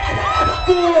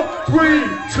4, 3,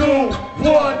 2,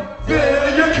 1.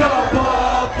 Fill your cup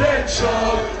up and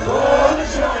chug. Pour the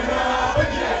joint out and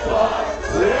get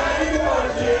fucked. Let your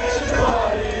fornication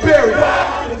party. Barry,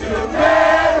 welcome to the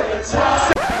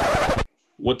Maritimes.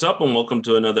 What's up, and welcome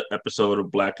to another episode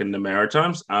of Black in the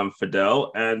Maritimes. I'm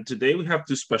Fidel, and today we have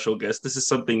two special guests. This is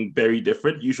something very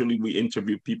different. Usually we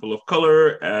interview people of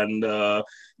color and,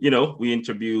 we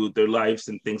interview their lives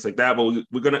and things like that. But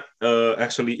we're going to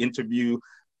actually interview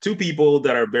two people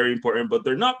that are very important, but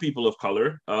they're not people of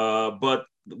color. But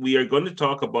we are going to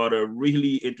talk about a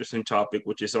really interesting topic,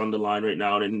 which is on the line right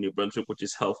now in New Brunswick, which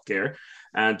is healthcare.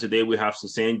 And today we have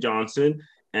Suzanne Johnson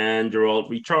and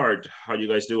Gerald Richard. How you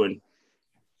guys doing?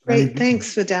 Great,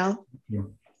 thanks, Fidel.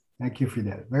 Thank you for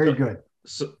that. Very good.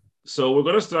 So we're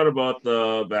going to start about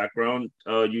the background.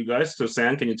 You guys, so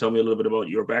Sam, can you tell me a little bit about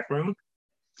your background?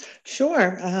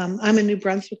 Sure. I'm a New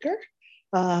Brunswicker,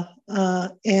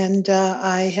 and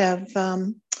I have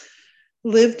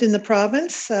lived in the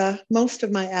province most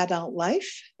of my adult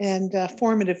life and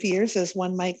formative years, as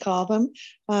one might call them.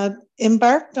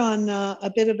 Embarked on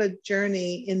a bit of a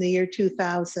journey in the year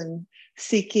 2000,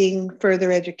 seeking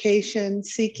further education,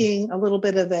 seeking a little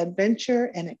bit of adventure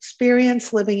and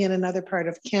experience living in another part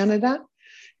of Canada.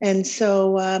 And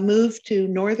so moved to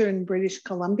Northern British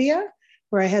Columbia,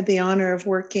 where I had the honor of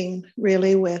working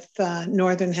really with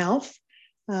Northern Health,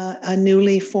 a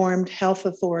newly formed health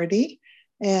authority.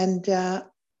 And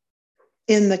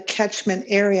in the catchment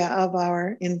area of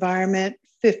our environment,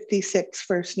 56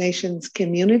 First Nations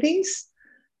communities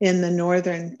in the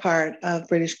northern part of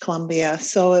British Columbia.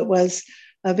 So it was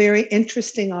a very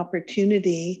interesting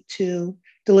opportunity to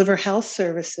deliver health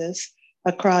services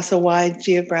across a wide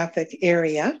geographic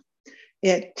area.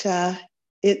 It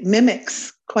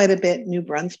mimics quite a bit New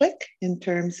Brunswick in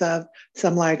terms of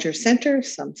some larger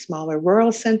centers, some smaller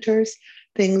rural centers.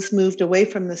 Things moved away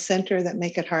from the center that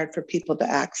make it hard for people to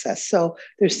access. So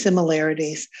there's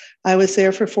similarities. I was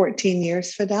there for 14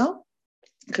 years, Fidel.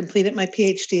 Completed my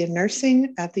PhD in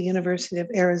nursing at the University of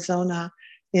Arizona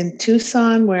in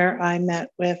Tucson, where I met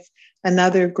with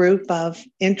another group of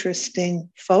interesting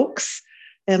folks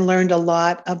and learned a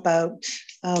lot about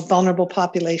vulnerable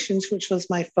populations, which was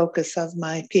my focus of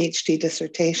my PhD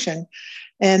dissertation.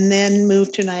 And then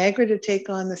moved to Niagara to take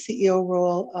on the CEO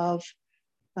role of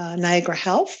Niagara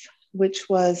Health, which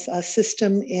was a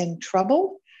system in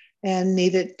trouble and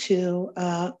needed to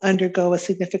undergo a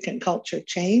significant culture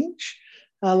change.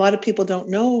 A lot of people don't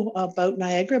know about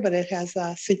Niagara, but it has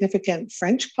a significant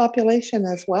French population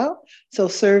as well. So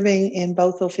serving in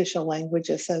both official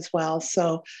languages as well.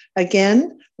 So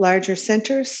again, larger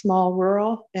centers, small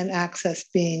rural, and access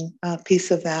being a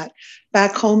piece of that.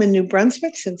 Back home in New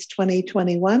Brunswick since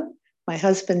 2021, my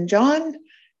husband, John,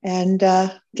 and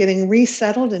getting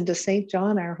resettled into St.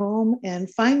 John, our home,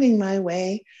 and finding my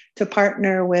way to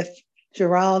partner with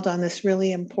Gerald on this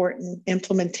really important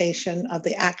implementation of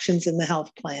the actions in the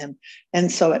health plan.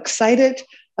 And so excited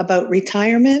about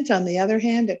retirement. On the other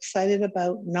hand, excited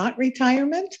about not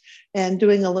retirement and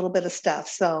doing a little bit of stuff.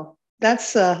 So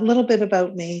that's a little bit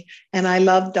about me. And I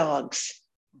love dogs.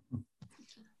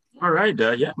 All right.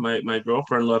 My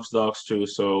girlfriend loves dogs too.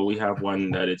 So we have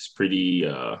one that it's pretty...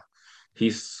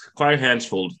 he's quite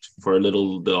handsful for a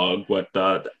little dog, but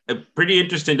pretty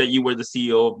interesting that you were the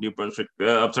CEO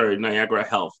of Niagara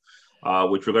Health,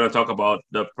 which we're going to talk about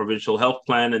the provincial health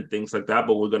plan and things like that.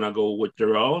 But we're going to go with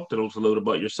Gerald. Tell us a little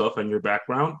about yourself and your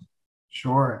background.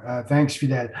 Sure. Thanks,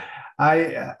 Fidel.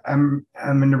 I'm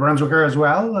a New Brunswicker as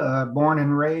well, born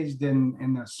and raised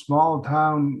in a small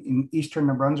town in eastern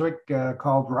New Brunswick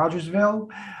called Rogersville.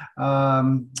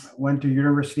 Went to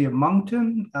University of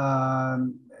Moncton.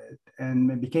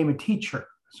 And became a teacher.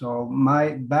 So my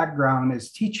background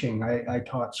is teaching. I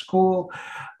taught school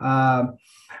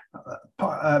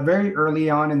very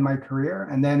early on in my career,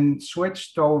 and then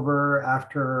switched over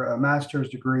after a master's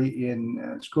degree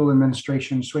in school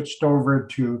administration, switched over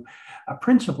to a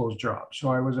principal's job. So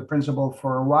I was a principal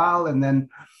for a while, and then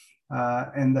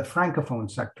in the Francophone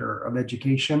sector of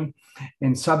education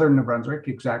in southern New Brunswick,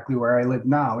 exactly where I live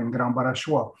now in Grand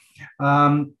Barachois.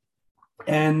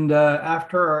 And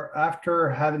after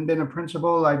having been a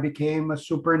principal, I became a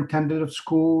superintendent of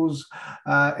schools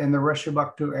in the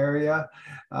Reshebuktu area,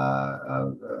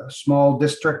 a small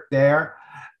district there.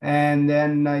 And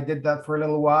then I did that for a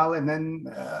little while. And then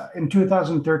in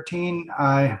 2013,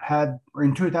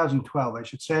 in 2012, I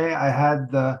should say, I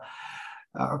had the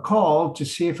call to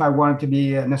see if I wanted to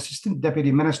be an assistant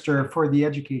deputy minister for the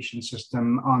education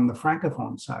system on the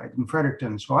Francophone side in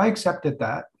Fredericton. So I accepted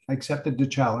that. I accepted the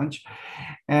challenge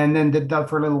and then did that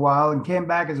for a little while and came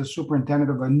back as a superintendent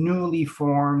of a newly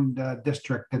formed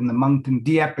district in the Moncton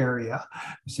Dieppe area,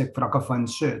 Pacific Francophone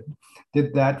Sud.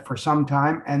 Did that for some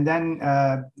time. And then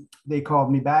they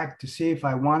called me back to see if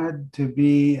I wanted to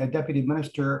be a deputy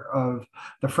minister of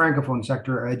the Francophone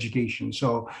sector of education.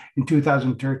 So in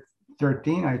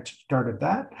 2013, I started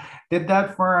that. Did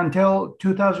that for until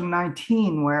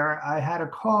 2019, where I had a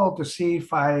call to see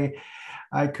if I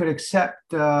could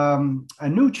accept a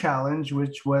new challenge,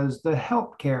 which was the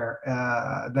healthcare,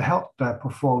 the health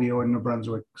portfolio in New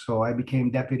Brunswick. So I became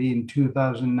deputy in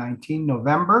 2019,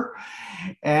 November.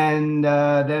 And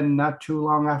then not too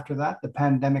long after that, the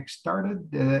pandemic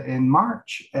started in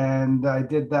March. And I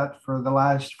did that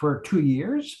for 2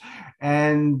 years.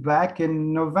 And back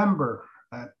in November,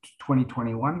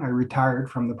 2021, I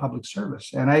retired from the public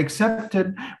service and I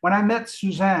accepted. When I met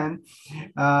Suzanne,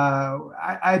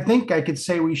 I think I could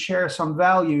say we share some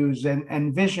values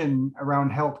and vision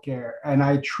around healthcare. And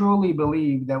I truly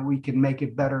believe that we can make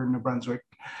it better in New Brunswick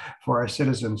for our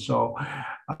citizens. So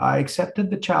I accepted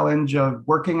the challenge of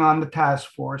working on the task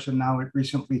force, and now it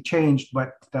recently changed,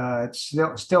 but it's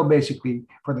still basically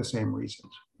for the same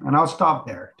reasons. And I'll stop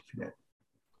there.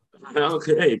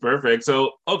 Okay, perfect.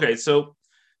 So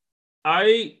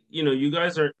you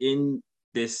guys are in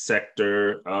this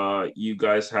sector. You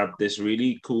guys have this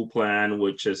really cool plan,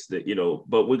 which is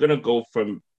but we're gonna go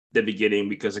from the beginning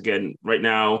because again, right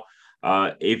now,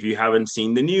 if you haven't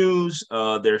seen the news,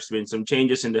 there's been some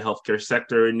changes in the healthcare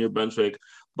sector in New Brunswick.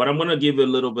 But I'm gonna give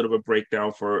a little bit of a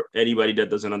breakdown for anybody that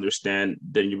doesn't understand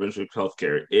the New Brunswick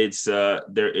healthcare. It's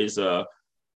there is a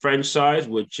French side,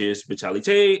 which is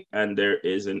Vitalité, and there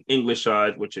is an English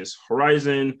side, which is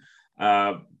Horizon.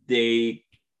 They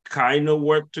kind of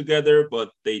work together,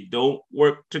 but they don't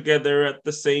work together at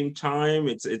the same time.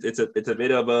 It's a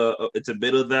bit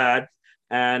of that,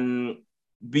 and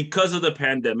because of the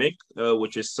pandemic,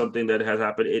 which is something that has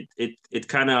happened, it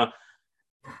kind of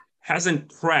hasn't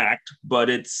cracked, but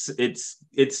it's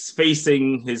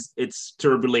facing its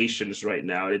turbulations right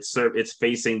now. It's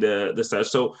facing the stuff.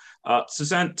 So,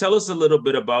 Suzanne, tell us a little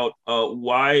bit about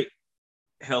why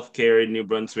healthcare in New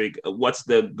Brunswick. What's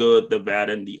the good, the bad,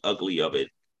 and the ugly of it?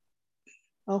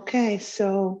 Okay,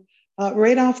 so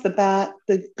right off the bat,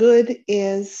 the good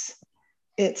is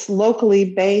it's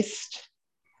locally based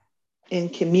in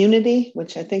community,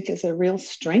 which I think is a real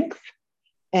strength,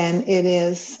 and it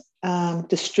is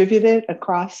distributed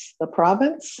across the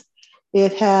province.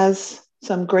 It has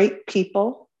some great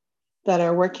people that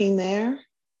are working there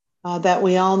that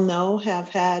we all know have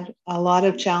had a lot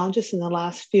of challenges in the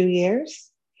last few years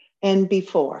and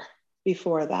before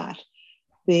that.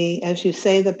 As you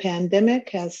say, the pandemic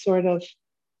has sort of,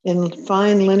 in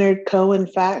fine Leonard Cohen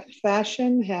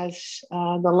fashion, has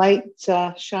the light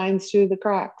shines through the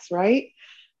cracks, right?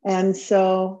 And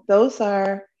so those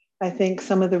are, I think,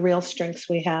 some of the real strengths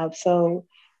we have. So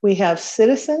we have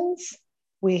citizens,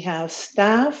 we have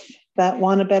staff that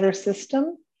want a better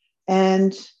system,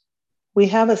 and we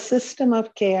have a system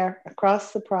of care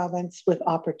across the province with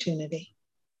opportunity.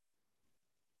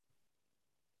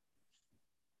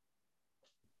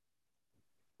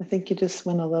 I think you just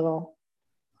went a little.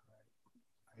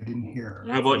 I didn't hear.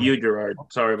 How about you, Gerard?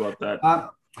 Sorry about that.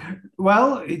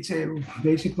 Well, it's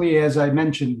basically, as I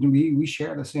mentioned, we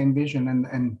share the same vision,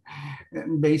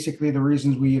 and basically the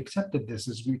reasons we accepted this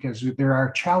is because there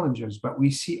are challenges, but we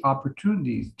see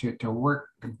opportunities to work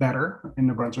better in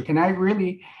New Brunswick. And I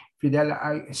really, Fidel,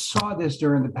 I saw this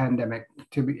during the pandemic.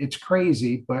 It's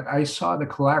crazy, but I saw the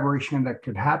collaboration that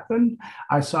could happen.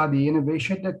 I saw the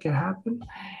innovation that could happen.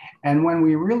 And when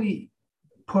we really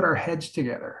put our heads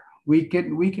together, we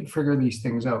could figure these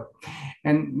things out.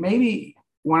 And maybe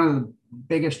one of the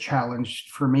biggest challenge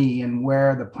for me and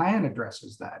where the plan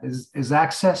addresses that is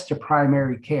access to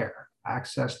primary care,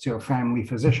 access to a family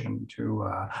physician, to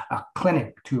a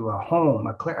clinic, to a home,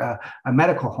 a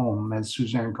medical home, as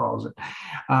Suzanne calls it.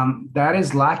 That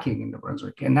is lacking in New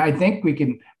Brunswick. And I think we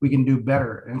can do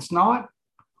better. And it's not,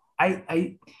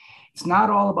 it's not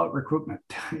all about recruitment.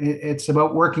 It's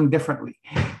about working differently.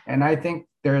 And I think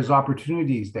there's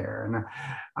opportunities there. And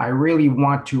I really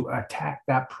want to attack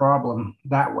that problem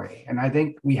that way. And I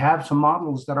think we have some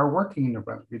models that are working in New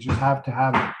Brunswick. We just have to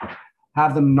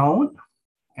have them known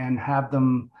and have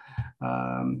them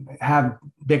have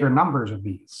bigger numbers of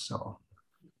these. So.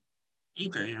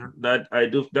 Okay, that I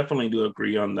definitely do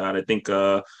agree on that. I think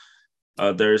there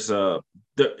is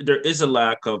a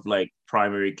lack of like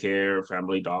primary care,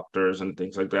 family doctors, and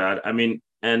things like that. I mean,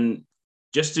 and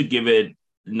just to give it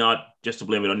not just to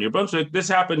blame it on New Brunswick. This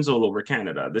happens all over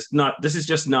Canada. This is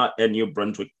just not a New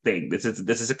Brunswick thing. This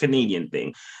is a Canadian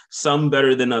thing. Some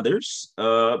better than others,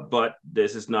 but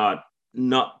this is not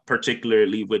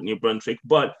particularly with New Brunswick.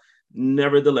 But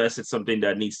nevertheless, it's something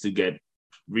that needs to get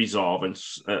resolved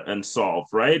and solved,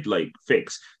 right? Like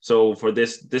fix. So for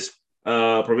this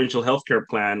provincial healthcare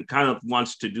plan, kind of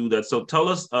wants to do that. So tell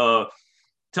us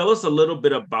a little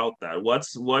bit about that. What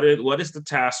is the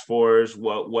task force?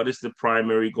 What is the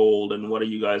primary goal, and what are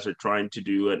you guys are trying to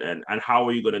do, and how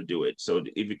are you going to do it? So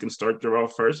if you can start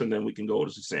Gerald first, and then we can go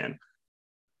to Suzanne.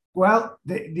 Well,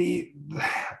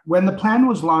 when the plan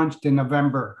was launched in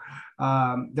November,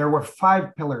 there were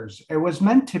 5 pillars. It was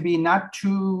meant to be not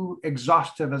too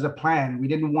exhaustive as a plan. We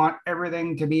didn't want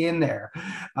everything to be in there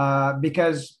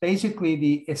because basically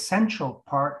the essential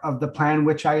part of the plan,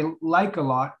 which I like a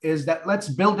lot, is that let's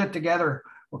build it together.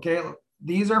 Okay,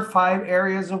 these are 5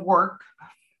 areas of work,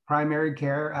 primary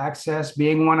care access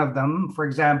being one of them, for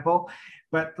example,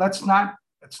 but let's not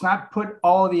put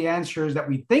all the answers that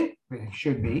we think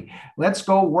should be. Let's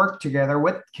go work together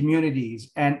with communities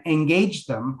and engage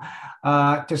them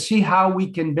to see how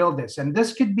we can build this. And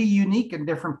this could be unique in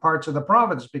different parts of the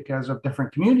province because of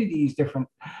different communities, different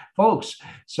folks.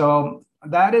 So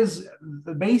that is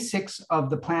the basics of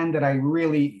the plan that I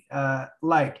really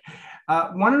like.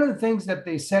 One of the things that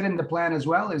they said in the plan as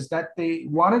well is that they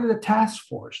wanted a task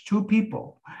force, 2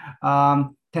 people,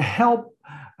 to help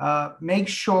make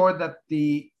sure that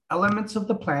the elements of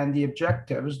the plan, the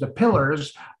objectives, the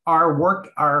pillars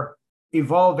are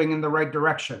evolving in the right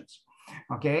directions.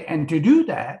 Okay, and to do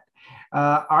that,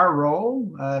 our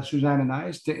role, Suzanne and I,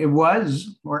 is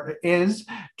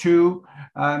to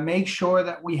make sure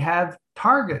that we have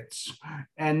targets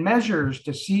and measures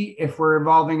to see if we're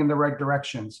evolving in the right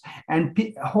directions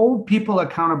and hold people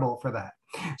accountable for that.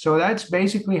 So that's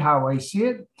basically how I see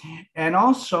it. And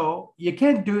also, you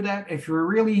can't do that if you're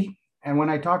really, and when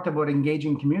I talked about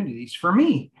engaging communities, for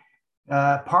me,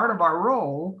 part of our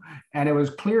role, and it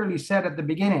was clearly said at the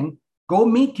beginning, go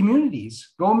meet communities,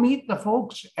 go meet the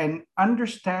folks and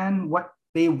understand what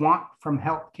they want from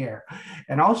healthcare.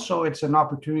 And also it's an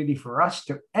opportunity for us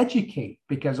to educate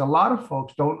because a lot of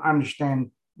folks don't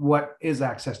understand what is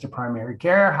access to primary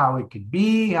care, how it could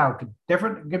be,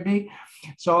 different it could be.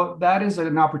 So that is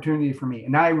an opportunity for me.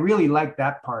 And I really like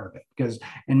that part of it because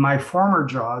in my former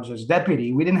jobs as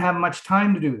deputy, we didn't have much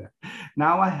time to do that.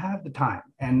 Now I have the time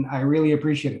and I really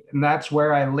appreciate it. And that's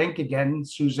where I link again,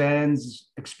 Suzanne's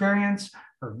experience,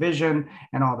 her vision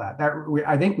and all that.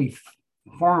 I think we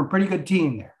form a pretty good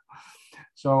team there.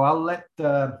 So I'll let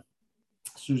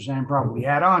Suzanne probably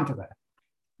add on to that.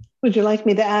 Would you like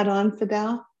me to add on,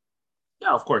 Fidel?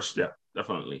 Yeah, of course. Yeah,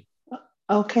 definitely.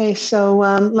 Okay, so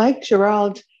like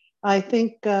Gerald, I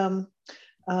think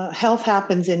health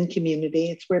happens in community.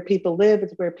 It's where people live,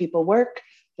 it's where people work,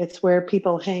 it's where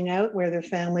people hang out, where their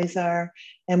families are,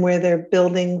 and where they're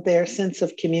building their sense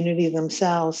of community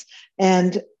themselves.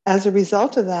 And as a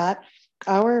result of that,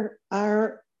 our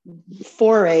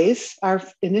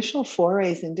initial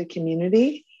forays into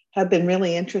community have been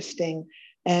really interesting.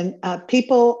 And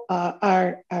people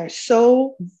are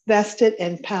so vested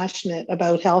and passionate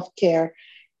about healthcare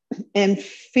and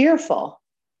fearful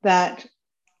that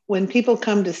when people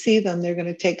come to see them, they're going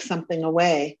to take something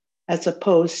away, as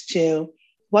opposed to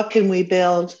what can we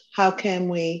build? How can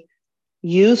we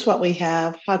use what we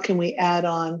have? How can we add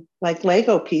on, like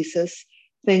Lego pieces,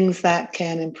 things that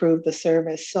can improve the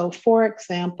service? So, for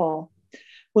example,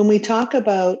 when we talk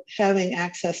about having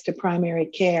access to primary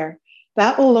care,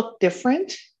 that will look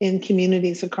different in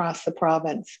communities across the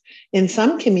province. In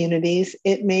some communities,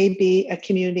 it may be a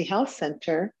community health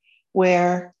center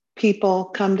where people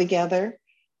come together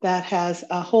that has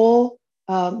a whole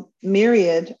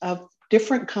myriad of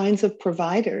different kinds of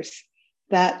providers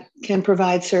that can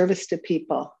provide service to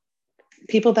people.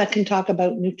 People that can talk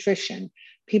about nutrition,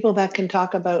 people that can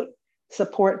talk about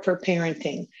support for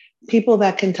parenting, people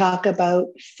that can talk about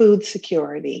food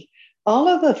security, all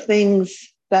of the things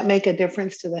that make a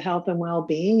difference to the health and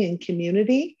well-being in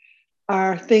community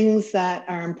are things that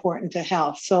are important to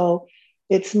health. So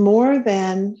it's more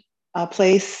than a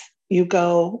place you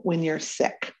go when you're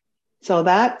sick. So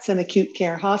that's an acute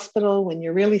care hospital. When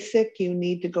you're really sick, you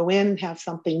need to go in, have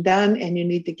something done, and you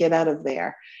need to get out of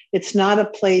there. It's not a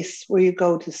place where you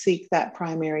go to seek that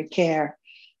primary care.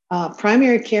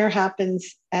 Primary care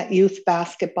happens at youth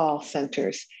basketball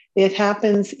centers. It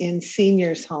happens in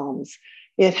seniors' homes.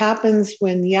 It happens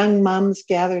when young moms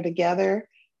gather together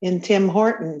in Tim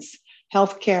Hortons.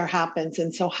 Healthcare happens.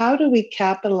 And so how do we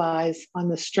capitalize on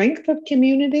the strength of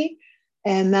community?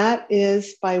 And that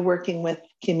is by working with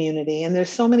community. And there's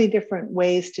so many different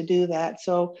ways to do that.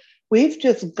 So we've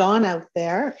just gone out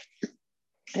there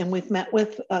and we've met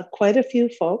with quite a few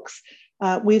folks.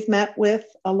 We've met with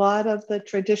a lot of the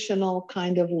traditional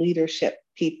kind of leadership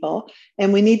people,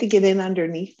 and we need to get in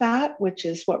underneath that, which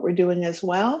is what we're doing as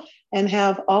well, and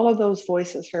have all of those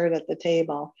voices heard at the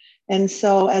table. And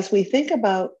so as we think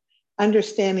about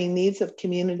understanding needs of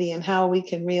community and how we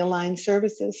can realign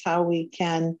services, how we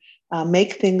can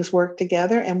make things work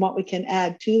together, and what we can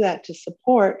add to that to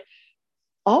support,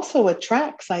 also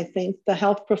attracts, I think, the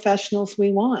health professionals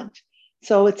we want.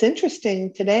 So it's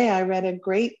interesting. Today I read a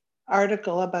great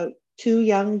article about two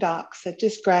young docs that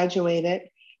just graduated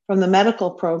from the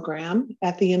medical program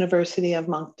at the University of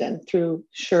Moncton through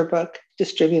Sherbrooke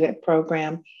Distributed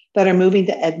Program that are moving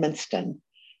to Edmundston.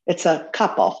 It's a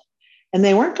couple. And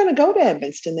they weren't going to go to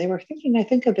Edmundston. They were thinking, I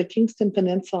think, of the Kingston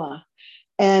Peninsula.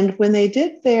 And when they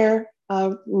did their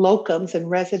locums and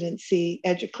residency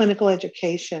clinical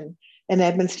education in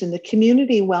Edmundston, the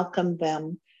community welcomed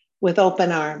them with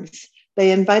open arms.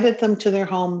 They invited them to their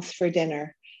homes for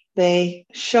dinner. They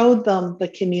showed them the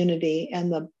community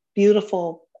and the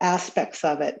beautiful aspects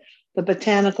of it, the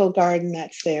botanical garden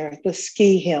that's there, the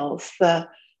ski hills, the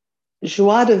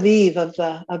joie de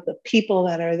vivre of the people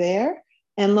that are there.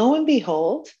 And lo and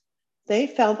behold, they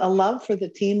felt a love for the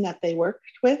team that they worked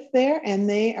with there, and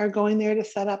they are going there to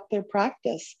set up their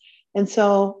practice. And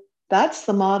so that's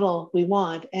the model we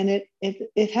want. And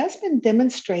it has been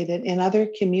demonstrated in other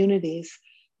communities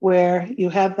where you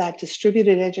have that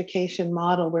distributed education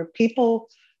model where people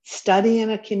study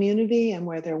in a community, and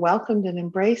where they're welcomed and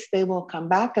embraced, they will come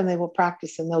back and they will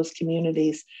practice in those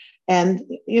communities. And,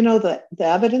 you know, the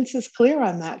evidence is clear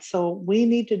on that. So we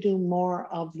need to do more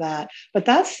of that. But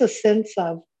that's the sense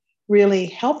of really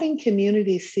helping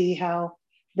communities see how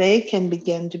they can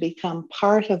begin to become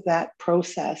part of that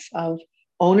process of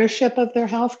ownership of their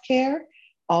healthcare,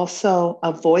 also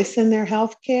a voice in their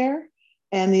healthcare,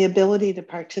 and the ability to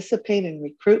participate in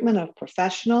recruitment of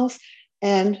professionals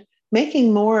and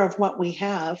making more of what we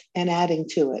have and adding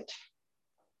to it.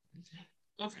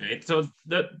 Okay, so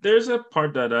there's a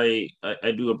part that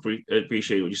I do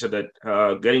appreciate what you said,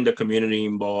 that getting the community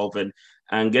involved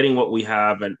and getting what we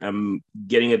have and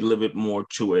getting it a little bit more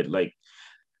to it. Like,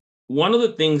 one of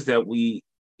the things that we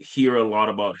hear a lot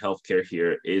about healthcare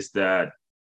here is that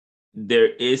there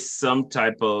is some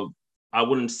type of, I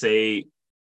wouldn't say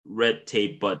red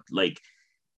tape, but like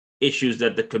issues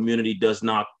that the community does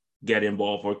not get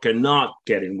involved or cannot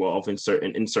get involved in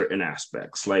certain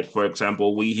aspects. Like, for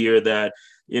example, we hear that,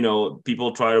 you know,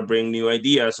 people try to bring new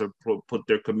ideas or put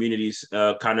their communities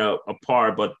kind of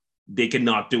apart, but they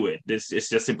cannot do it. This is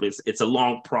just simply, it's a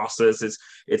long process.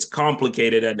 It's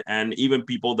complicated. And even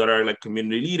people that are like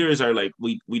community leaders are like,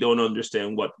 we don't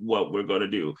understand what we're going to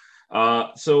do.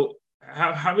 So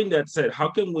having that said, how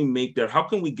can we make that? How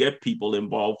can we get people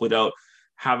involved without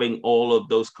having all of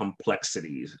those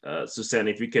complexities? Suzanne,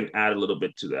 if you can add a little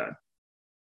bit to that.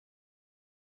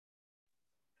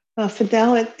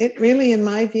 Fidel, it really, in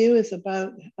my view, is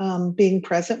about being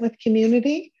present with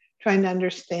community, trying to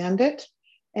understand it,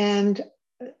 and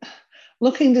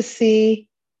looking to see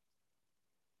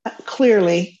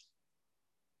clearly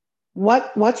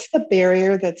what's the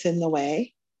barrier that's in the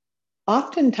way.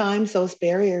 Oftentimes, those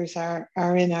barriers are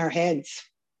in our heads.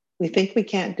 We think we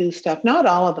can't do stuff. Not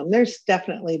all of them. There's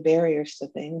definitely barriers to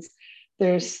things.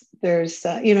 There's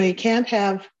you know, you can't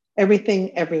have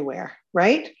everything everywhere,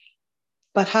 right?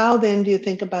 But how then do you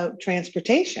think about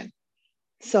transportation?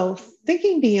 So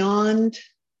thinking beyond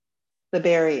the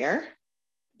barrier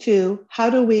to how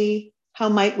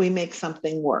might we make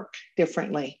something work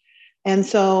differently? And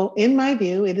so in my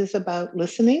view, it is about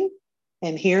listening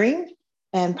and hearing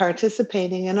and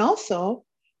participating. And also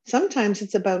sometimes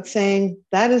it's about saying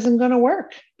that isn't going to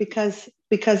work because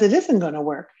it isn't going to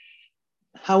work.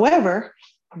 However,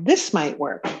 this might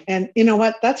work. And you know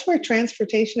what? That's where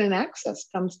transportation and access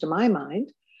comes to my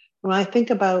mind. When I think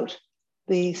about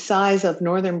the size of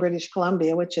Northern British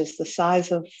Columbia, which is the size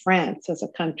of France as a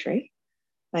country,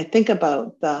 I think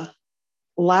about the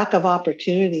lack of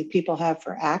opportunity people have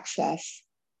for access.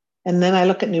 And then I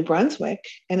look at New Brunswick,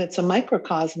 and it's a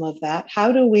microcosm of that.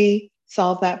 How do we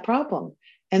solve that problem?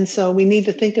 And so we need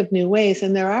to think of new ways.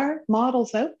 And there are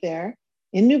models out there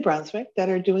in New Brunswick that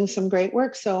are doing some great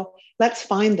work. So let's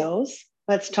find those,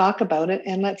 let's talk about it,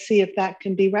 and let's see if that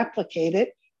can be replicated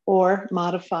or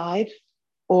modified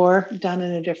or done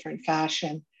in a different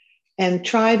fashion, and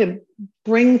try to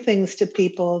bring things to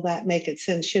people that make it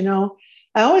sense. You know,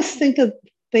 I always think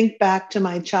back to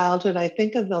my childhood. I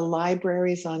think of the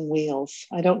libraries on wheels.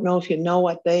 I don't know if you know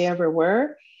what they ever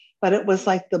were, but it was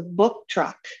like the book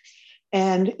truck.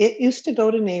 And it used to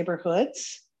go to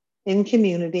neighborhoods in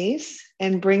communities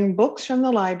and bring books from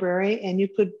the library, and you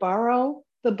could borrow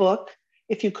the book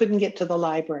if you couldn't get to the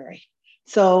library.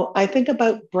 So I think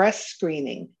about breast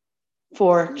screening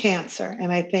for cancer,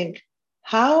 and I think,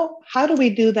 how do we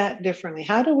do that differently?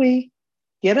 How do we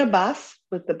get a bus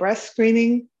with the breast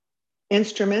screening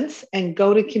instruments and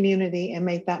go to community and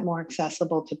make that more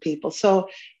accessible to people? So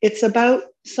it's about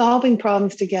solving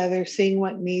problems together, seeing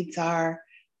what needs are,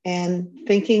 and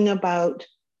thinking about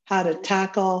how to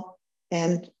tackle,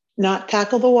 and not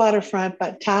tackle the waterfront,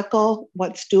 but tackle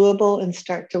what's doable and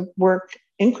start to work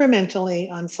incrementally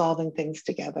on solving things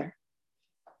together.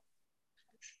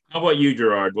 How about you,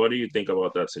 Gerard? What do you think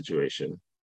about that situation?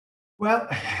 Well,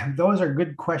 those are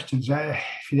good questions,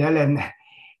 Fidel. And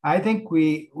I think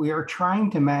we are trying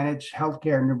to manage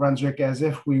healthcare in New Brunswick as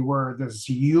if we were this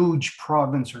huge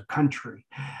province or country.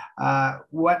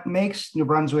 What makes New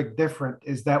Brunswick different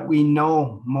is that we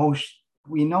know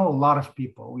a lot of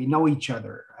people, we know each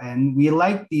other, and we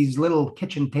like these little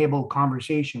kitchen table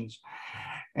conversations.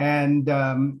 And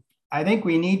I think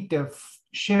we need to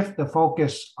shift the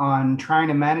focus on trying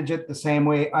to manage it the same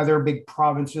way other big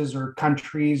provinces or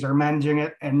countries are managing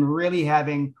it, and really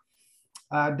having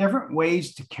different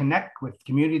ways to connect with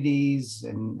communities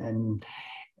and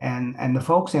the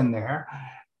folks in there,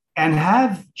 and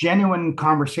have genuine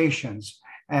conversations.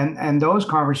 And those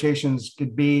conversations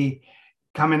could be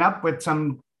coming up with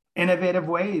some innovative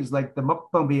ways, like the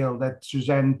bookmobile that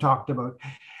Suzanne talked about.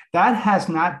 That has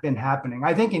not been happening.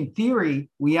 I think in theory,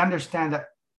 we understand that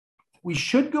we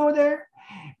should go there,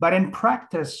 but in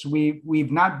practice,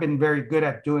 we've not been very good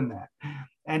at doing that.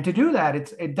 And to do that,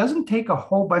 it doesn't take a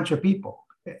whole bunch of people,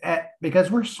 because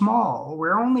we're small.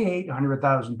 We're only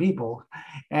 800,000 people,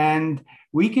 and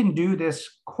we can do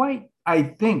this quite, I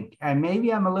think, and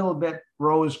maybe I'm a little bit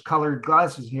rose-colored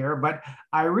glasses here, but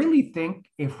I really think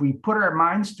if we put our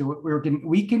minds to it,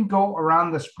 we can go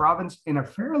around this province in a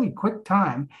fairly quick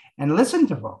time and listen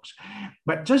to folks,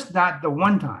 but just not the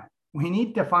one time. We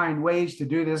need to find ways to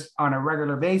do this on a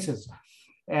regular basis.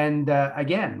 And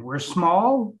again, we're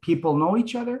small, people know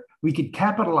each other, we could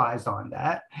capitalize on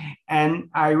that. And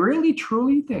I really,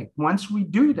 truly think once we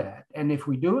do that, and if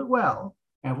we do it well,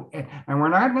 and we're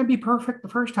not going to be perfect the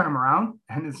first time around,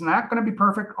 and it's not going to be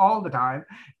perfect all the time,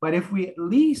 but if we at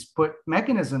least put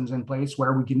mechanisms in place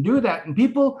where we can do that, and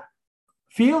people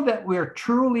feel that we're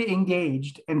truly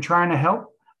engaged and trying to help,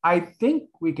 I think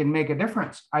we can make a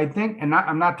difference. I think, and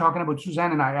I'm not talking about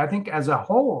Suzanne and I think as a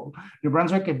whole, New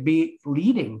Brunswick could be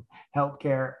leading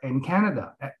healthcare in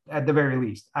Canada at the very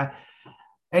least.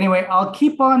 Anyway, I'll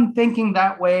keep on thinking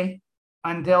that way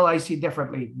until I see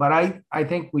differently, but I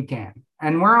think we can,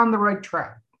 and we're on the right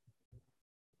track.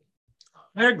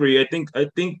 I agree. I think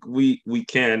we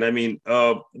can. I mean,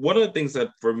 one of the things that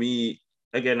for me,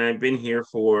 again, I've been here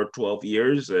for 12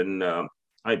 years, and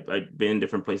I've been in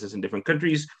different places in different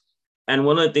countries. And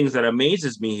one of the things that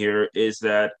amazes me here is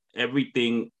that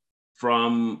everything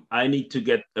from I need to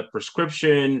get a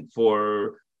prescription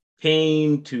for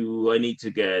pain to I need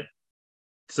to get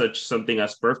such something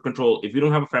as birth control. If you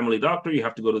don't have a family doctor, you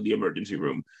have to go to the emergency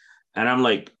room. And I'm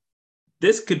like,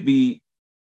 this could be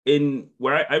in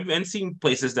where I've been seeing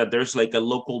places that there's like a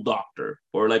local doctor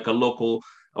or like a local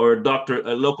or a doctor,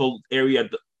 a local area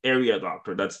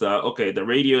doctor. That's the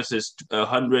radius is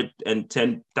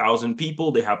 110,000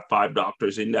 people. They have 5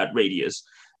 doctors in that radius,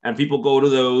 and people go to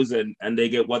those and they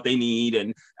get what they need,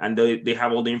 and they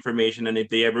have all the information, and if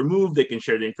they ever move, they can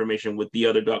share the information with the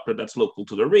other doctor that's local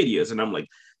to the radius. And I'm like,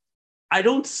 I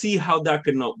don't see how that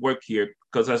could not work here,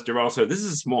 because as Gerald said, this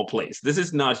is a small place. This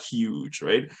is not huge,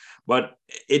 right? But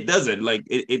it doesn't. Like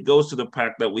it goes to the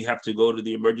fact that we have to go to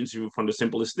the emergency room from the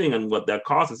simplest thing, and what that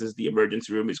causes is the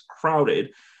emergency room is crowded,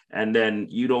 and then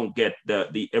you don't get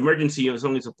the emergency is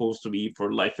only supposed to be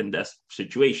for life and death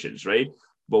situations, right?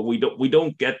 But we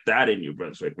don't get that in New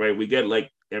Brunswick, right? We get like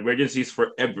emergencies for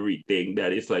everything.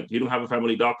 That is like, you don't have a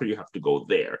family doctor, you have to go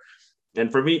there.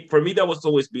 And for me, that was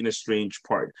always been a strange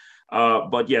part.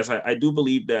 But yes, I do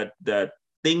believe that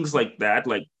things like that,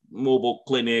 like mobile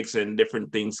clinics and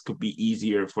different things, could be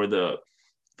easier for the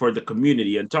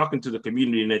community, and talking to the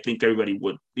community. And I think everybody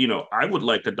would, I would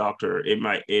like a doctor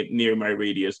near my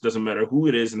radius. Doesn't matter who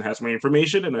it is and has my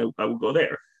information, and I would go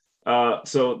there. I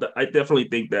definitely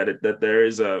think that there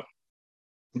is a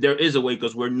way,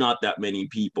 because we're not that many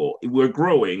people. We're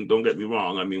growing. Don't get me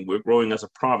wrong. I mean, we're growing as a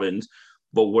province,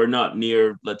 but we're not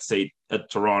near, let's say, a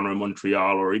Toronto,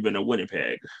 Montreal, or even a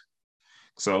Winnipeg.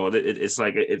 So it's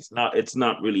like it's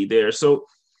not really there. So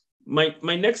my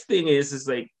next thing is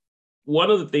like,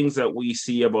 one of the things that we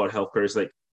see about healthcare is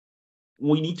like,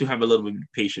 we need to have a little bit of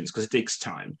patience, because it takes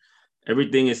time.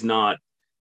 everything is not,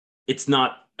 it's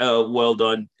not well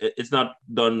done. It's not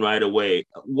done right away.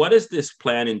 What does this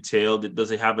plan entail?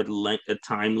 Does it have a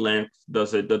time length?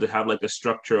 Does it have like a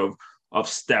structure of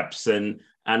steps, and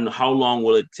how long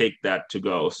will it take that to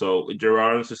go? So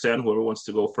Gerard and Suzanne, whoever wants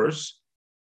to go first.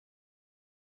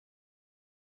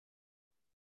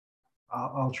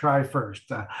 I'll try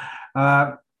first.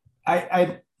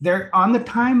 I there on the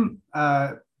time.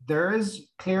 There is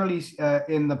clearly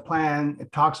in the plan,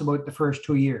 it talks about the first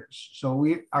 2 years. So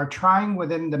we are trying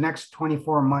within the next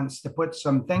 24 months to put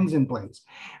some things in place.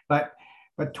 But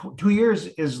 2 years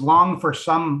is long for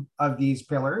some of these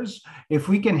pillars. If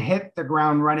we can hit the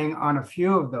ground running on a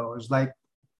few of those, like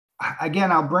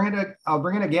again, I'll bring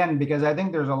it again, because I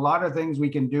think there's a lot of things we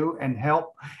can do and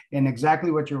help in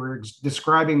exactly what you were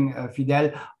describing,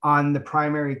 Fidel, on the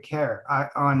primary care,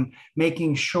 on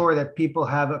making sure that people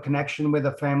have a connection with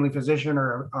a family physician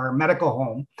or a medical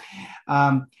home.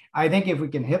 I think if we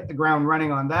can hit the ground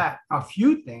running on that, a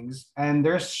few things, and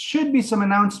there should be some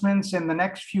announcements in the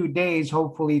next few days,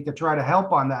 hopefully, to try to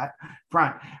help on that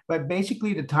front. But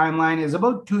basically, the timeline is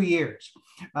about 2 years,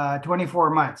 24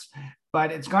 months.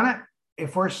 But it's gonna,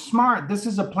 if we're smart, this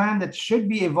is a plan that should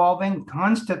be evolving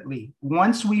constantly.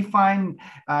 Once we find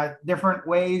different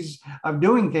ways of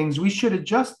doing things, we should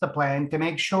adjust the plan to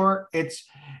make sure it's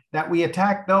that we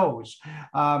attack those.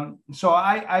 So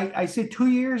I say 2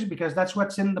 years because that's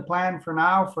what's in the plan for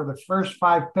now for the first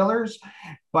 5 pillars.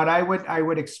 But I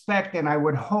would expect and I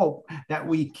would hope that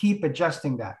we keep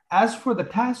adjusting that. As for the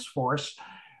task force,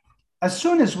 as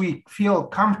soon as we feel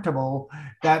comfortable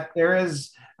that there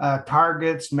is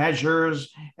targets,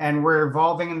 measures, and we're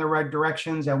evolving in the right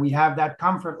directions, and we have that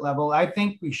comfort level, I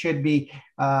think we should be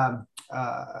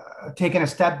taking a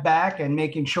step back and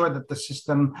making sure that the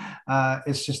system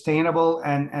is sustainable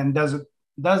and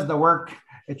does the work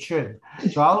it should.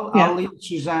 So I'll leave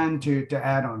Suzanne to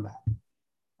add on that.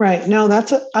 Right. No,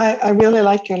 I really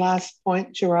like your last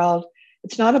point, Gerald.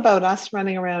 It's not about us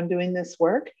running around doing this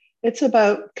work. It's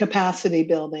about capacity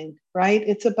building, right?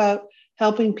 It's about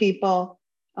helping people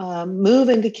move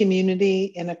into community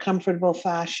in a comfortable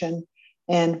fashion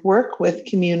and work with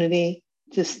community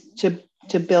just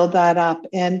to build that up.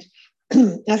 And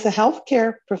as a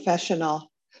healthcare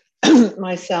professional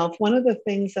myself, one of the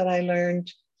things that I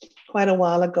learned quite a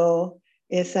while ago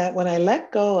is that when I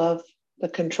let go of the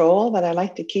control that I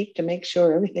like to keep to make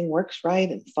sure everything works right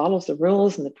and follows the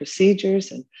rules and the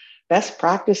procedures and best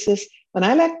practices, when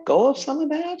I let go of some of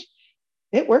that,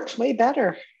 it works way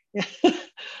better,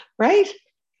 right?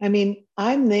 I mean,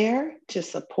 I'm there to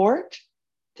support,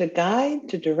 to guide,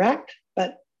 to direct,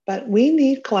 but we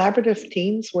need collaborative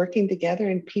teams working together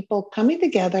and people coming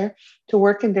together to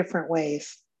work in different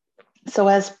ways. So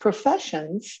as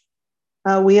professions,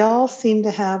 we all seem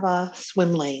to have a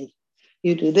swim lane.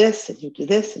 You do this and you do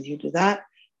this and you do that.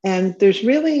 And there's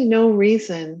really no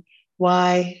reason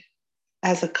why,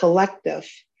 as a collective,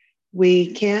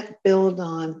 we can't build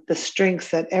on the strengths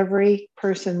that every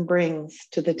person brings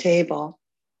to the table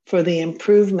for the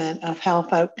improvement of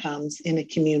health outcomes in a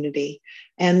community.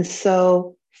 And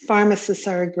so pharmacists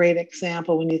are a great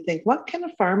example when you think, what can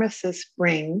a pharmacist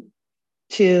bring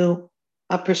to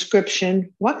a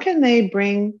prescription? What can they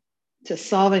bring to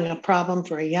solving a problem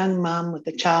for a young mom with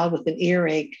a child with an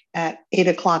earache at 8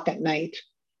 o'clock at night?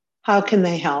 How can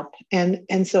they help?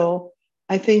 And so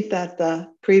I think that the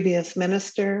previous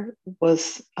minister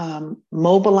was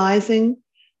mobilizing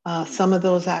some of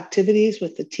those activities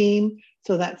with the team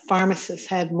so that pharmacists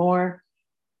had more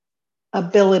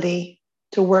ability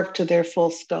to work to their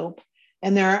full scope.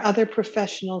 And there are other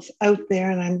professionals out there,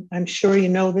 and I'm sure you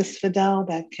know this, Fidel,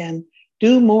 that can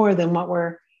do more than what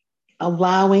we're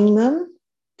allowing them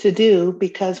to do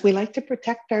because we like to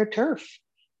protect our turf.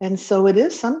 And so it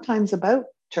is sometimes about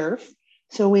turf.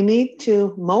 So we need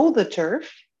to mow the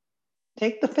turf,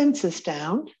 take the fences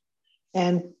down,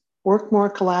 and work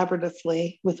more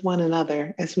collaboratively with one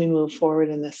another as we move forward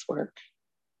in this work.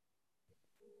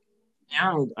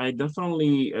 Yeah, I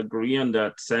definitely agree on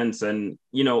that sense. And,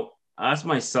 you know, as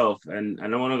myself, and I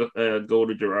don't want to go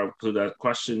to Gerard to that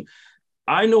question,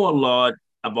 I know a lot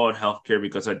about healthcare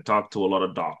because I talk to a lot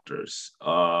of doctors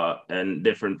and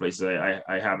different places.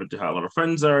 I happen to have a lot of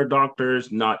friends that are doctors,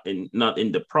 not in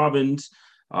the province.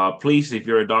 Please, if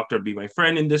you're a doctor, be my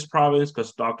friend in this province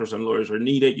because doctors and lawyers are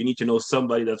needed. You need to know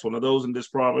somebody that's one of those in this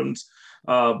province.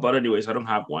 But anyways, I don't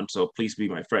have one, so please be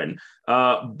my friend.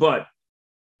 But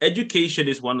education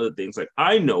is one of the things, like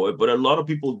I know it, but a lot of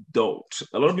people don't.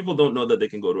 A lot of people don't know that they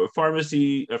can go to a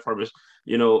pharmacy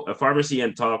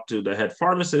and talk to the head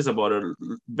pharmacist about a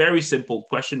very simple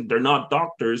question. They're not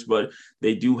doctors, but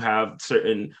they do have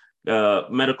certain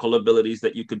medical abilities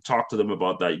that you could talk to them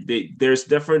about that. There's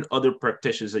different other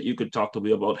practitioners that you could talk to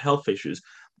me about health issues,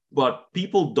 but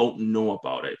people don't know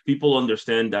about it. People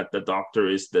understand that the doctor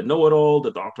is the know-it-all,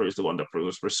 the doctor is the one that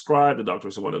was prescribed, the doctor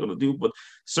is the one that's going to do, but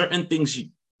certain things,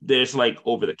 there's like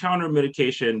over-the-counter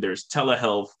medication, there's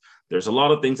telehealth, there's a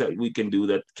lot of things that we can do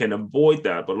that can avoid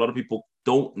that, but a lot of people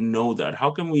don't know that.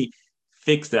 How can we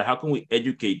fix that? How can we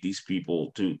educate these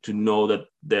people to know that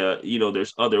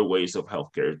there's other ways of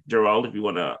healthcare? Gerald, if you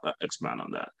want to expand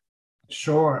on that.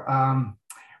 Sure.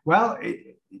 Well,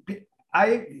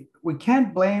 we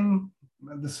can't blame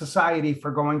the society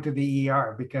for going to the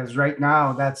ER, because right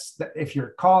now if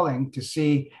you're calling to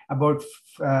see about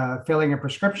filling a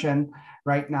prescription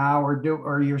right now,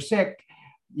 or you're sick,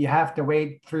 you have to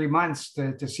wait 3 months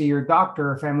to see your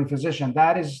doctor or family physician.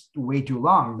 That is way too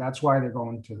long. That's why they're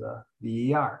going to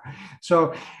the ER.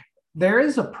 So there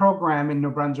is a program in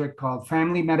New Brunswick called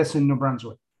Family Medicine New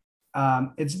Brunswick.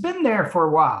 It's been there for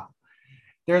a while.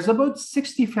 There's about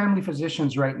 60 family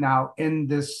physicians right now in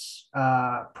this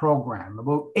program,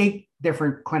 about 8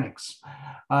 different clinics.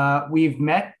 We've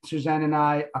met, Suzanne and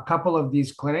I, a couple of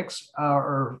these clinics,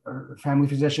 or family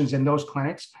physicians in those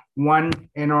clinics, one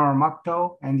in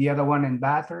Oromocto and the other one in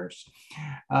Bathurst.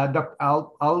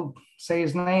 I'll say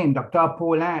his name, Dr.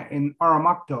 Paulin in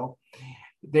Oromocto.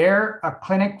 They're a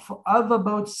clinic of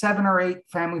about 7 or 8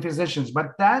 family physicians,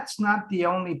 but that's not the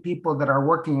only people that are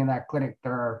working in that clinic.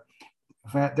 There are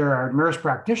nurse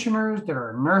practitioners, there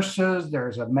are nurses,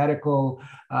 there's a medical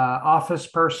office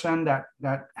person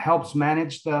that helps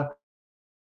manage the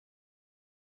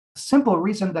simple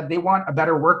reason that they want a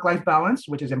better work-life balance,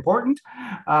 which is important.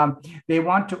 They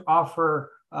want to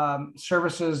offer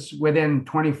services within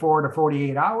 24 to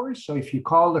 48 hours. So if you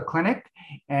call the clinic,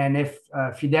 and if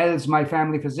Fidel is my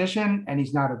family physician and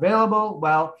he's not available,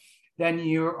 well, then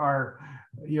you're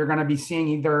going to be seeing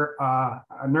either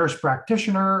a nurse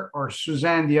practitioner or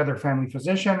Suzanne, the other family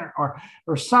physician,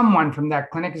 or someone from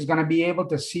that clinic is going to be able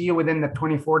to see you within the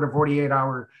 24 to 48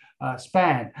 hour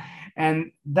span.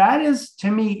 And that is, to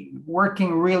me,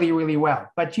 working really, really well.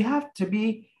 But you have to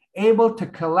be able to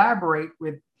collaborate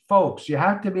with folks. You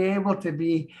have to be able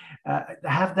to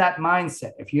have that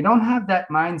mindset. If you don't have that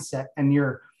mindset and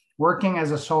you're working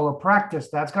as a solo practice,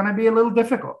 that's going to be a little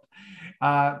difficult.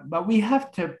 But we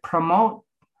have to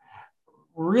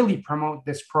really promote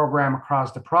this program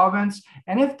across the province.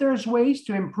 And if there's ways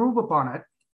to improve upon it,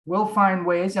 we'll find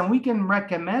ways, and we can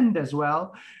recommend as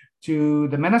well to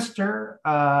the minister,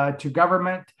 to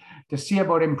government, to see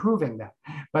about improving that.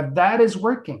 But that is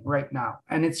working right now,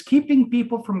 and it's keeping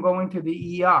people from going to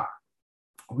the ER.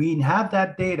 We have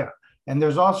that data. And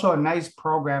there's also a nice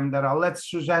program that I'll let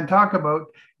Suzanne talk about.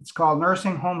 It's called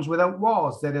Nursing Homes Without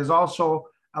Walls, that is also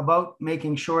about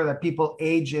making sure that people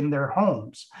age in their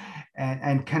homes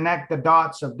and connect the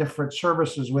dots of different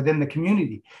services within the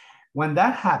community. When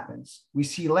that happens, we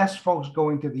see less folks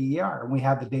going to the ER, and we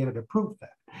have the data to prove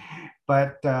that.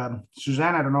 But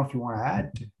Suzanne, I don't know if you want to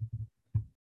add to.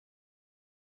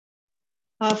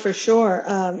 For sure.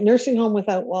 Nursing Home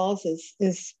Without Walls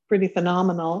is pretty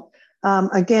phenomenal.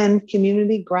 Again,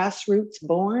 community grassroots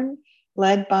born,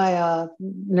 led by a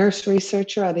nurse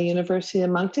researcher at the University of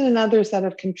Moncton and others that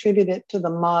have contributed to the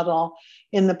model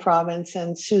in the province.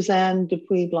 And Suzanne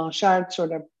Dupuis-Blanchard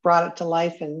sort of brought it to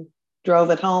life and drove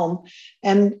it home.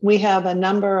 And we have a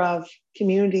number of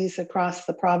communities across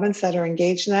the province that are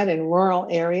engaged in that in rural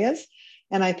areas.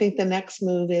 And I think the next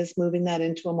move is moving that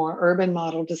into a more urban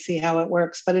model to see how it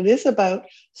works. But it is about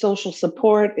social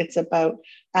support. It's about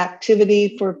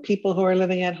activity for people who are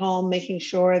living at home, making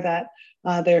sure that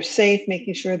they're safe,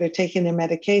 making sure they're taking their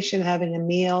medication, having a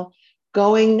meal,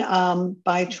 going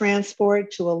by transport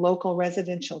to a local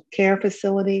residential care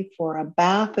facility for a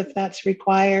bath if that's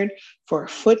required, for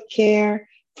foot care,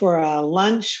 for a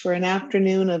lunch, for an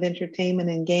afternoon of entertainment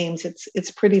and games.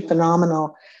 It's pretty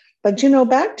phenomenal. But,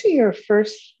 back to your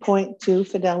first point too,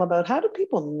 Fidel, about how do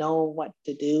people know what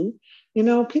to do?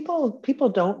 People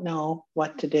don't know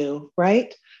what to do,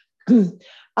 right?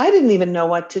 I didn't even know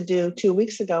what to do 2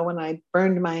 weeks ago when I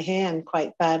burned my hand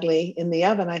quite badly in the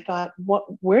oven. I thought,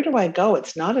 where do I go?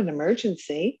 It's not an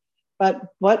emergency, but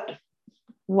what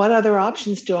other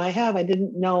options do I have? I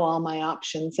didn't know all my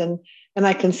options. And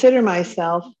I consider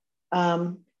myself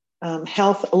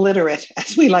health literate,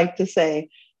 as we like to say.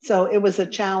 So it was a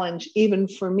challenge even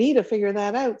for me to figure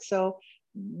that out. So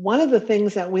one of the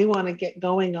things that we want to get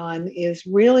going on is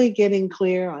really getting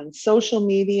clear on social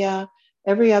media,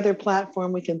 every other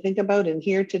platform we can think about and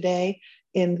hear today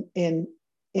in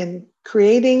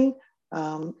creating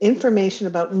information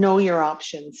about know your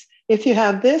options. If you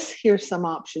have this, here's some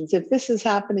options. If this is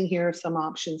happening, here are some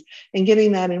options. And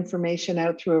getting that information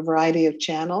out through a variety of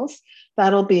channels,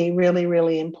 that'll be really,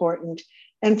 really important.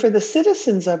 And for the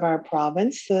citizens of our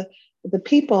province, the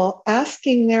people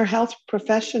asking their health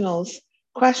professionals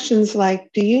questions like,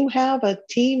 do you have a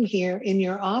team here in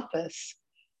your office?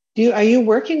 Are you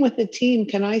working with a team?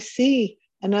 Can I see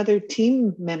another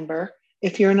team member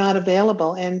if you're not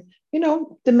available? And,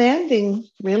 demanding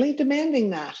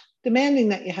that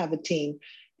you have a team,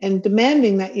 and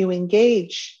demanding that you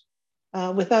engage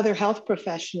with other health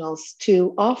professionals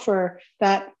to offer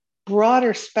that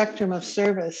broader spectrum of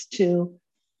service to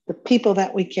the people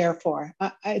that we care for.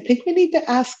 I think we need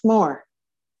to ask more.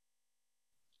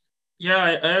 Yeah,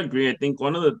 I agree. I think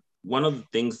one of the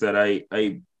things that I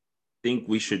think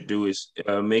we should do is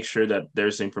make sure that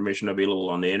there's information available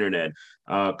on the internet.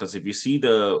 Because if you see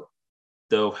the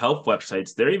health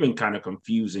websites, they're even kind of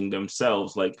confusing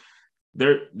themselves. Like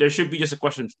there should be just a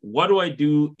question: what do I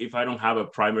do if I don't have a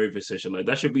primary physician? Like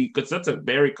that should be, because that's a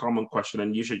very common question,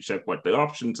 and you should check what the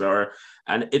options are.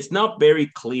 And it's not very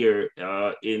clear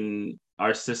in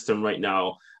our system right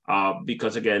now.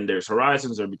 Because again, there's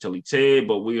Horizons or Vitalite,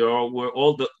 but we're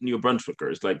all the New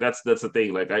Brunswickers. Like that's the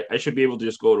thing. Like I should be able to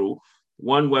just go to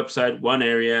one website, one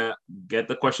area, get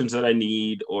the questions that I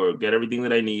need, or get everything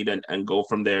that I need, and go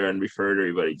from there and refer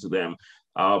everybody to them.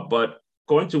 But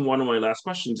going to one of my last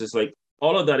questions is like,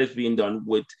 all of that is being done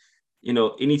with,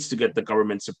 it needs to get the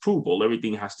government's approval.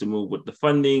 Everything has to move with the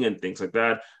funding and things like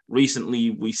that.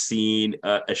 Recently, we've seen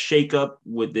a shakeup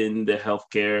within the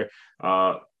healthcare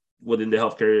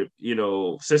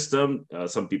system.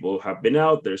 Some people have been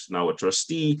out. There's now a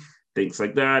trustee, things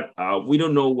like that. We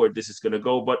don't know where this is going to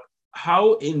go, but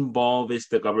how involved is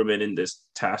the government in this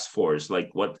task force? Like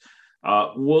once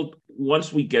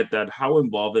we get that, how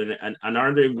involved and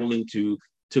are they willing to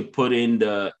put in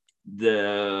the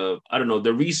I don't know,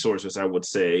 the resources, I would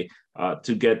say,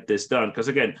 to get this done? Because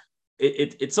again,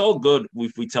 it's all good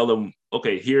if we tell them,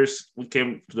 okay, we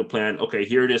came to the plan. Okay,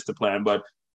 here it is, the plan, but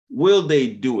will they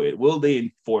do it? Will they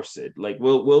enforce it? Like,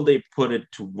 will they put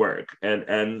it to work?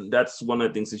 And that's one of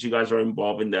the things that you guys are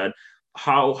involved in. That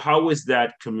how is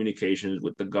that communication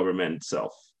with the government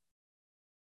itself?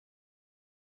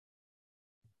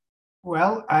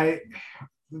 Well,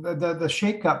 the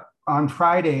shakeup on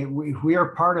Friday, we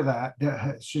are part of that.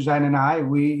 Suzanne and I,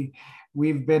 we've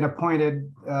been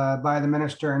appointed by the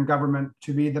minister and government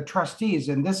to be the trustees,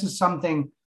 and this is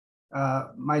something.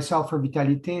 Myself for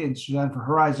Vitalite and Suzanne for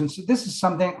Horizons. So this is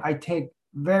something I take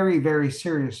very, very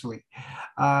seriously.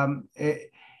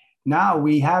 Now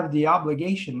we have the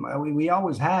obligation, we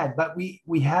always had, but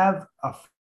we have a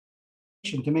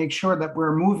to make sure that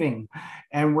we're moving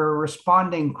and we're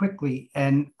responding quickly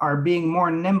and are being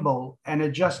more nimble and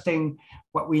adjusting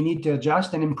what we need to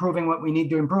adjust and improving what we need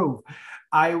to improve.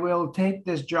 I will take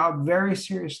this job very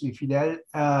seriously, Fidel,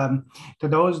 to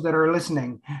those that are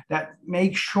listening, that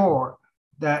make sure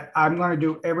that I'm going to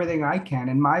do everything I can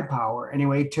in my power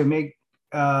anyway to make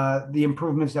the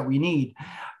improvements that we need.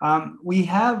 We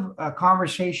have a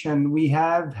conversation we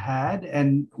have had,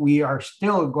 and we are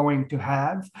still going to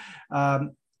have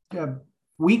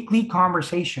weekly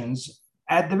conversations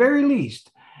at the very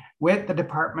least with the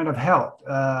Department of Health.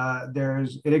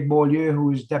 There's Eric Beaulieu,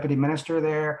 who's deputy minister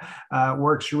there,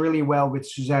 works really well with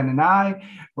Suzanne and I.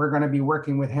 We're going to be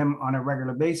working with him on a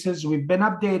regular basis. We've been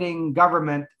updating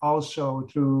government also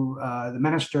through the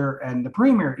minister and the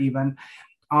premier even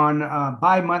on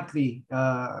bi-monthly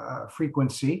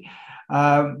frequency.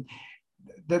 That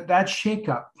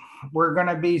shakeup, we're going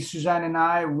to be, Suzanne and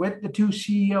I, with the two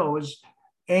CEOs,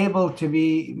 able to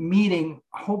be meeting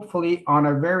hopefully on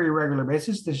a very regular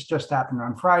basis. This just happened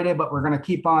on Friday, but we're going to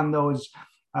keep on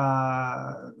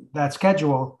that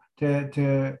schedule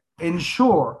to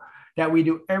ensure that we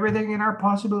do everything in our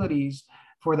possibilities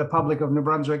for the public of New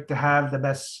Brunswick to have the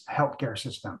best healthcare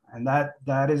system. And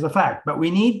that is a fact. But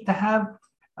we need to have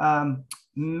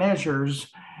measures,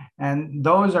 and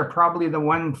those are probably the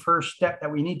one first step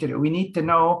that we need to do. We need to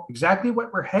know exactly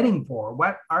what we're heading for.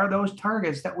 What are those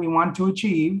targets that we want to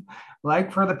achieve?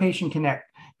 Like for the Patient Connect,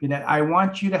 I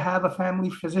want you to have a family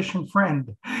physician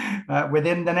friend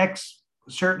within the next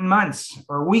certain months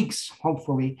or weeks,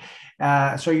 hopefully.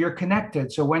 So you're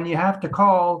connected. So when you have to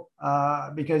call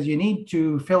because you need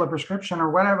to fill a prescription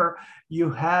or whatever, you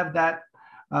have that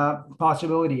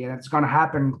possibility, and it's going to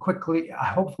happen quickly,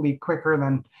 hopefully quicker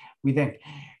than we think.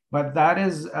 But that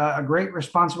is a great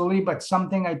responsibility, but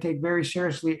something I take very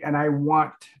seriously, and I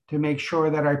want to make sure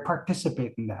that I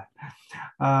participate in that.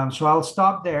 So I'll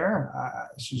stop there.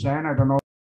 Suzanne, I don't know.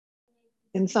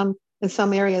 In some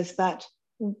areas that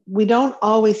we don't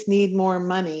always need more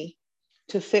money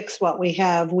to fix what we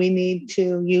have. We need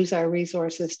to use our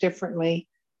resources differently.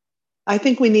 I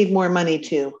think we need more money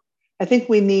too. I think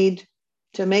we need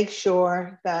to make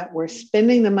sure that we're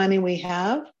spending the money we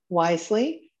have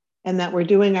wisely and that we're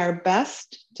doing our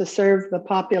best to serve the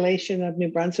population of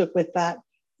New Brunswick with that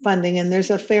funding. And there's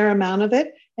a fair amount of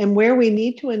it. And where we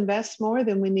need to invest more,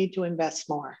 then we need to invest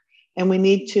more. And we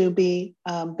need to be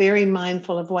very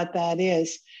mindful of what that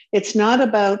is. It's not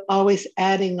about always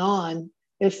adding on.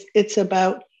 It's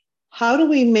about how do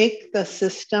we make the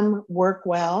system work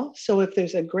well? So if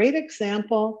there's a great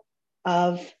example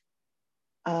of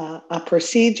a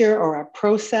procedure or a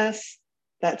process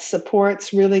that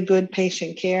supports really good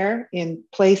patient care in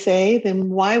place A, then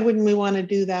why wouldn't we want to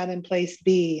do that in place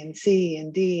B and C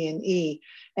and D and E?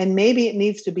 And maybe it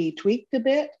needs to be tweaked a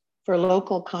bit for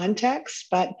local context,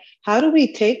 but how do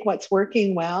we take what's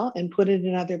working well and put it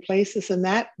in other places? And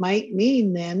that might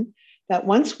mean then that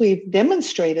once we've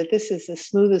demonstrated this is as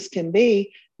smooth as can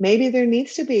be, maybe there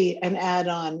needs to be an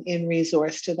add-on in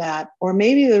resource to that, or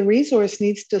maybe the resource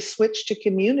needs to switch to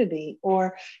community,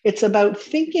 or it's about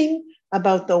thinking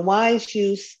about the wise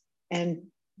use and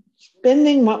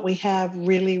spending what we have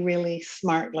really, really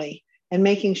smartly and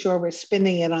making sure we're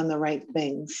spending it on the right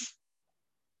things.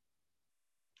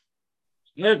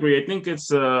 I agree. I think it's,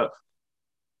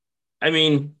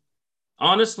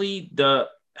 honestly, the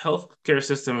healthcare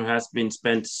system has been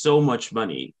spent so much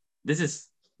money. This is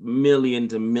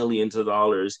millions and millions of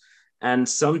dollars. And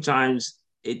sometimes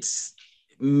it's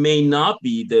may not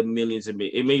be the millions of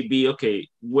it may be, okay,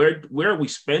 where are we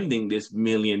spending this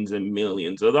millions and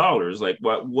millions of dollars? Like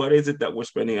what is it that we're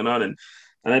spending it on?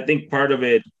 And I think part of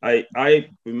it, I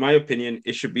in my opinion,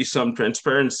 it should be some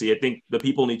transparency. I think the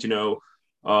people need to know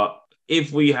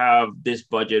if we have this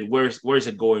budget, where's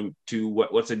it going to?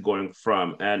 What's it going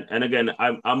from? And again,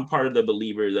 I'm part of the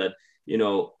believer that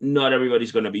not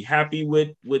everybody's going to be happy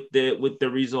with the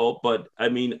result, but I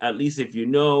mean, at least if you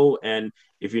know, and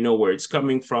if you know where it's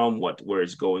coming from, where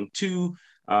it's going to,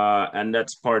 and I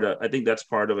think that's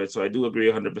part of it. So I do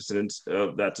agree 100%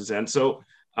 of that, Suzanne. So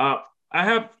I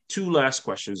have two last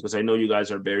questions because I know you guys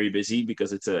are very busy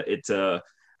because it's a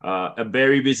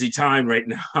very busy time right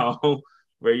now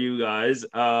for you guys.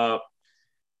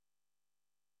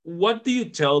 What do you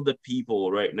tell the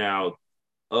people right now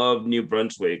of New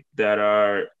Brunswick that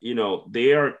are,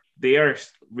 they are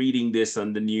reading this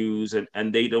on the news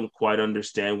and they don't quite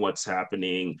understand what's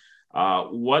happening?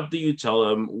 What do you tell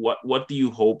them? What do you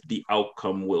hope the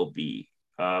outcome will be?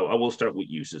 I will start with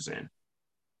you, Suzanne.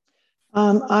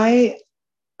 I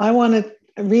want to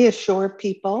reassure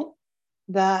people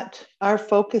that our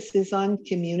focus is on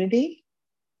community,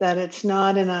 that it's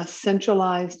not in a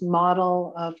centralized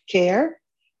model of care,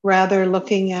 rather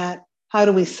looking at how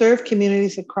do we serve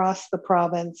communities across the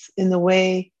province in the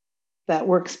way that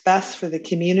works best for the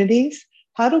communities?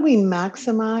 How do we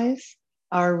maximize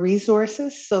our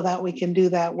resources so that we can do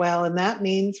that well? And that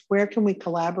means where can we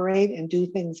collaborate and do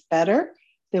things better?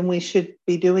 Then we should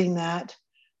be doing that.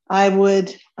 I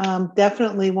would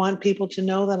definitely want people to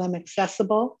know that I'm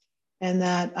accessible and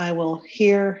that I will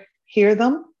hear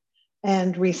them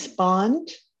and respond,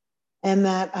 and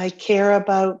that I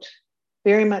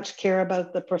very much care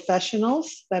about the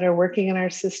professionals that are working in our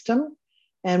system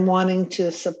and wanting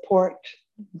to support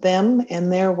them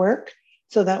and their work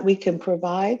so that we can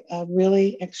provide a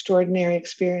really extraordinary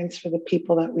experience for the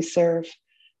people that we serve.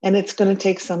 And it's going to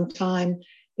take some time.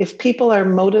 If people are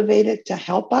motivated to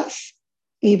help us,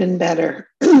 even better.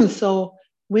 So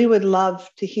we would love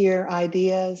to hear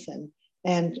ideas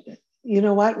and you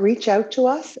know what, reach out to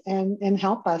us and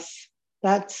help us.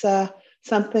 That's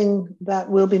something that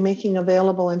we'll be making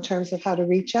available in terms of how to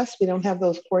reach us. We don't have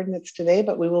those coordinates today,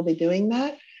 but we will be doing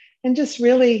that. And just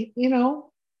really,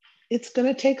 it's going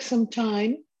to take some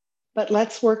time, but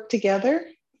let's work together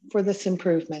for this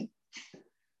improvement.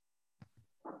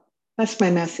 That's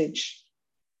my message.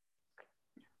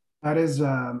 That is,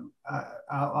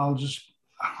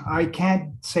 I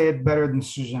can't say it better than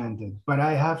Suzanne did, but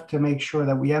I have to make sure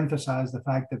that we emphasize the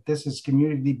fact that this is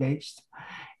community-based,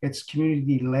 it's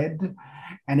community-led,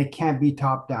 and it can't be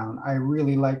top-down. I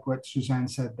really like what Suzanne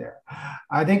said there.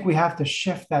 I think we have to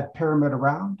shift that pyramid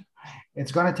around.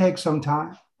 It's going to take some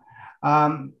time.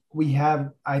 I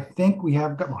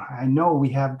know we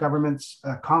have government's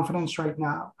confidence right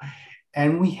now,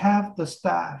 and we have the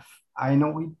staff. I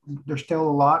know there's still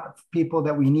a lot of people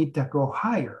that we need to go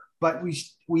hire, but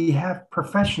we have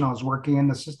professionals working in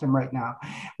the system right now.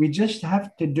 We just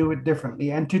have to do it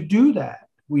differently. And to do that,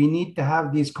 we need to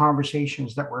have these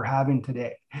conversations that we're having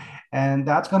today. And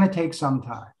that's going to take some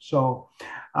time. So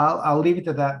I'll leave it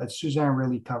to that. But Suzanne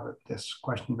really covered this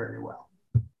question very well.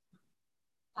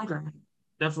 Okay.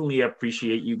 Definitely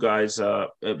appreciate you guys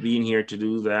being here to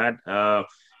do that.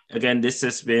 Again, this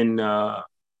has been a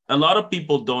lot of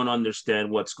people don't understand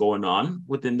what's going on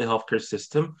within the healthcare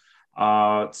system.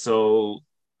 So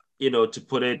to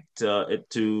put it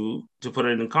to put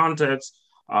it in context,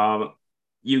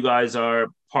 you guys are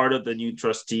part of the new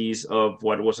trustees of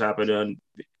what was happening on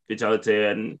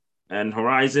Vitality and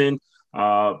Horizon.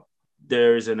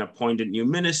 There's an appointed new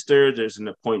minister. There's an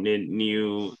appointed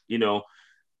new,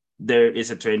 there is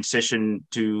a transition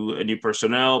to a new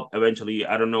personnel. Eventually,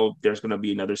 I don't know if there's going to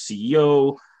be another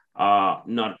CEO.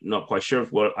 Not quite sure.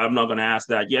 Well, I'm not going to ask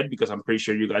that yet because I'm pretty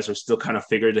sure you guys are still kind of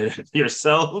figuring it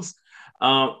yourselves.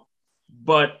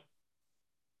 But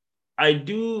I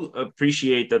do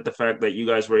appreciate that the fact that you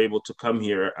guys were able to come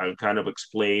here and kind of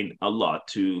explain a lot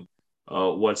to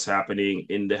what's happening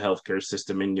in the healthcare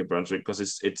system in New Brunswick,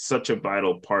 because it's such a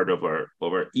vital part of our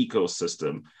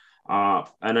ecosystem.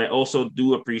 And I also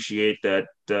do appreciate that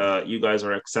you guys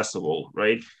are accessible,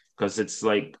 right? Because it's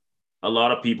like a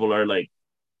lot of people are like,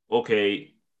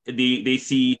 okay, they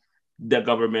see the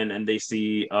government and they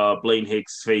see Blaine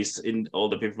Hicks' face in all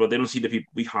the people, but they don't see the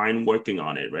people behind working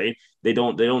on it, right? They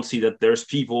don't see that there's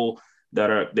people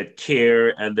that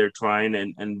care and they're trying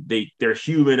and they're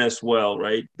human as well,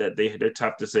 right? That they're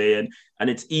tough to say and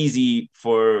it's easy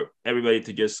for everybody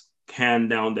to just hand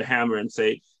down the hammer and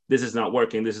say this is not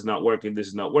working, this is not working, this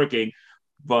is not working,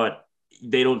 but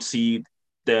they don't see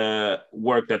the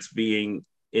work that's being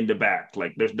in the back.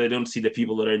 Like they don't see the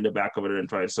people that are in the back of it and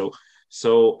trying.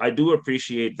 So I do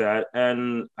appreciate that.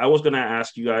 And I was going to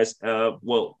ask you guys,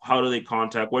 well, how do they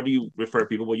contact? Where do you refer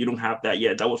people? Well, you don't have that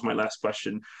yet. That was my last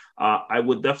question. I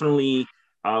would definitely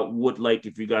would like,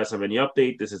 if you guys have any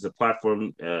update, this is a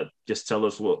platform, just tell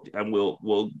us what, and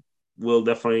we'll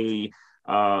definitely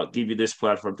give you this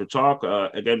platform to talk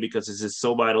again, because this is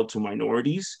so vital to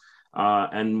minorities.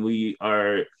 And we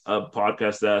are a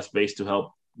podcast that's based to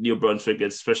help New Brunswick,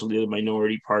 especially the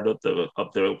minority part of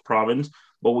the province.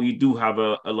 But we do have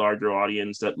a larger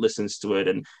audience that listens to it,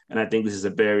 and I think this is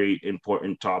a very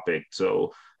important topic.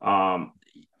 So,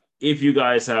 if you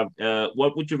guys have,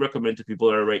 what would you recommend to people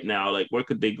that are right now? Like, where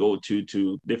could they go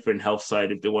to different health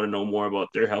site if they want to know more about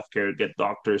their healthcare, get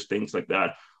doctors, things like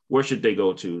that? Where should they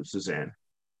go to, Suzanne?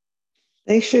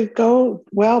 They should go.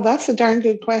 Well, that's a darn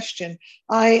good question.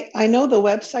 I know the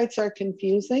websites are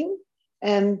confusing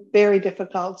and very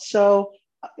difficult. So,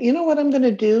 you know what I'm going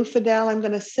to do, Fidel? I'm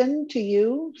going to send to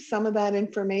you some of that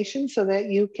information so that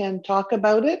you can talk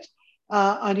about it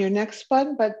on your next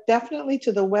one, but definitely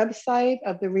to the website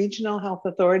of the regional health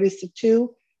authorities. The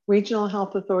two regional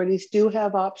health authorities do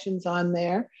have options on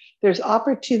there. There's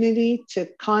opportunity to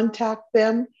contact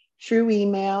them through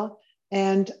email.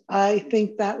 And I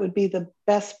think that would be the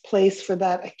best place for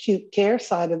that acute care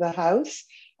side of the house.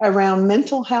 Around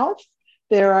mental health,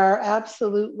 there are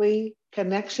absolutely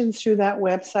connections through that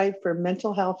website for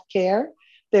mental health care.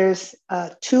 There's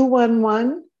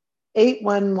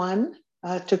 211-811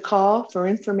 to call for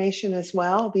information as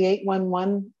well, the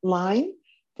 811 line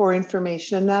for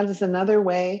information. And that is another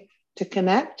way to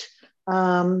connect.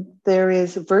 There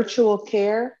is virtual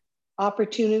care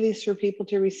opportunities for people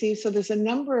to receive. So there's a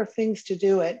number of things to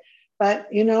do it. But,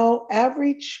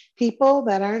 average people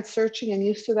that aren't searching and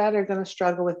used to that are going to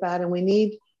struggle with that. And we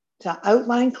need to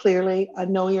outline clearly a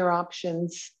know your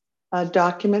options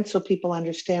document so people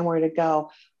understand where to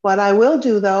go. What I will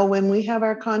do, though, when we have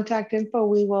our contact info,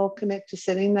 we will commit to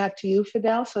sending that to you,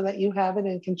 Fidel, so that you have it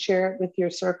and can share it with your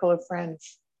circle of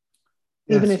friends,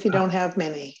 even if you don't have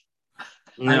many.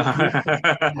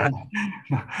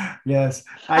 Yes.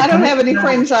 I don't have any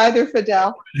friends either,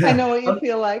 Fidel. I know what you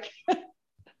feel like.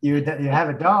 You have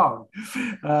a dog.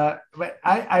 But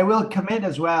I will commit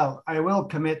as well. I will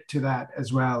commit to that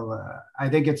as well. I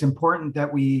think it's important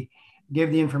that we give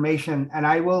the information, and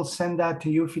I will send that to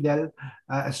you, Fidel,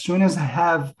 as soon as I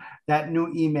have that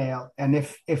new email. And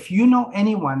if you know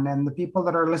anyone, and the people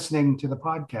that are listening to the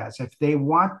podcast, if they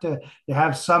want to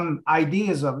have some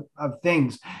ideas of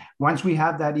things, once we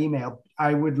have that email,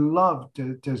 I would love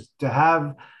to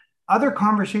have other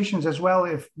conversations as well.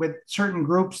 If with certain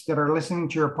groups that are listening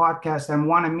to your podcast and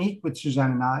want to meet with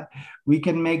Suzanne and I, we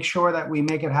can make sure that we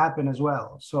make it happen as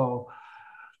well. So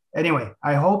anyway,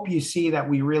 I hope you see that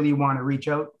we really want to reach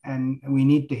out and we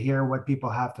need to hear what people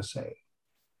have to say.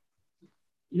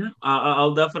 Yeah,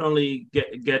 I'll definitely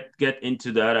get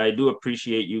into that. I do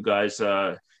appreciate you guys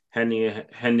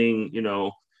handing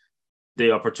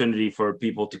the opportunity for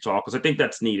people to talk, because I think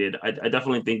that's needed. I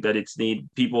definitely think that it's need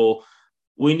people.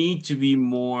 We need to be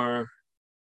more.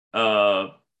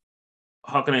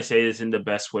 How can I say this in the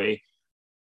best way?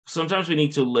 Sometimes we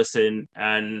need to listen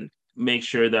and make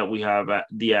sure that we have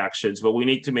the actions, but we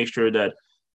need to make sure that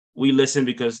we listen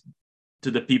because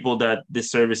to the people that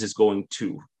this service is going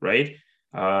to, right?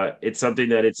 It's something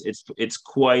that it's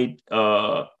quite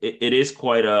it is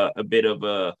quite a bit of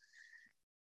a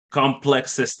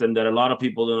complex system that a lot of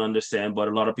people don't understand, but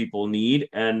a lot of people need.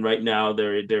 And right now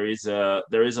there is a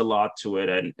lot to it.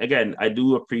 And again, I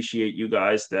do appreciate you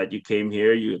guys that you came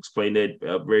here. You explained it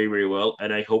very very well,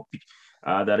 and I hope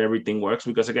that everything works,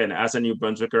 because again, as a New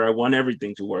Brunswicker, I want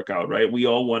everything to work out, right? We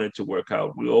all want it to work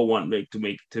out. We all want to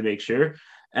make sure.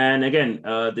 And again,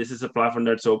 this is a platform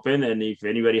that's open. And if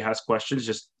anybody has questions,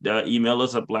 just email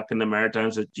us at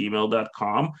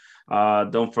blackinthemaritimes@gmail.com.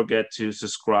 Don't forget to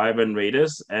subscribe and rate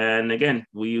us. And again,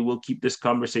 we will keep this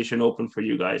conversation open for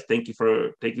you guys. Thank you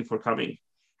for coming.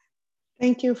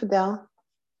 Thank you, Fidel.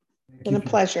 Been a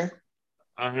pleasure.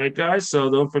 All right, guys. So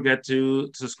don't forget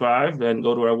to subscribe and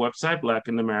go to our website,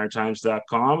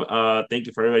 blackinthemaritimes.com. Thank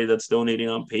you for everybody that's donating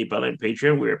on PayPal and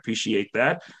Patreon. We appreciate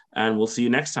that. And we'll see you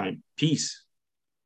next time. Peace.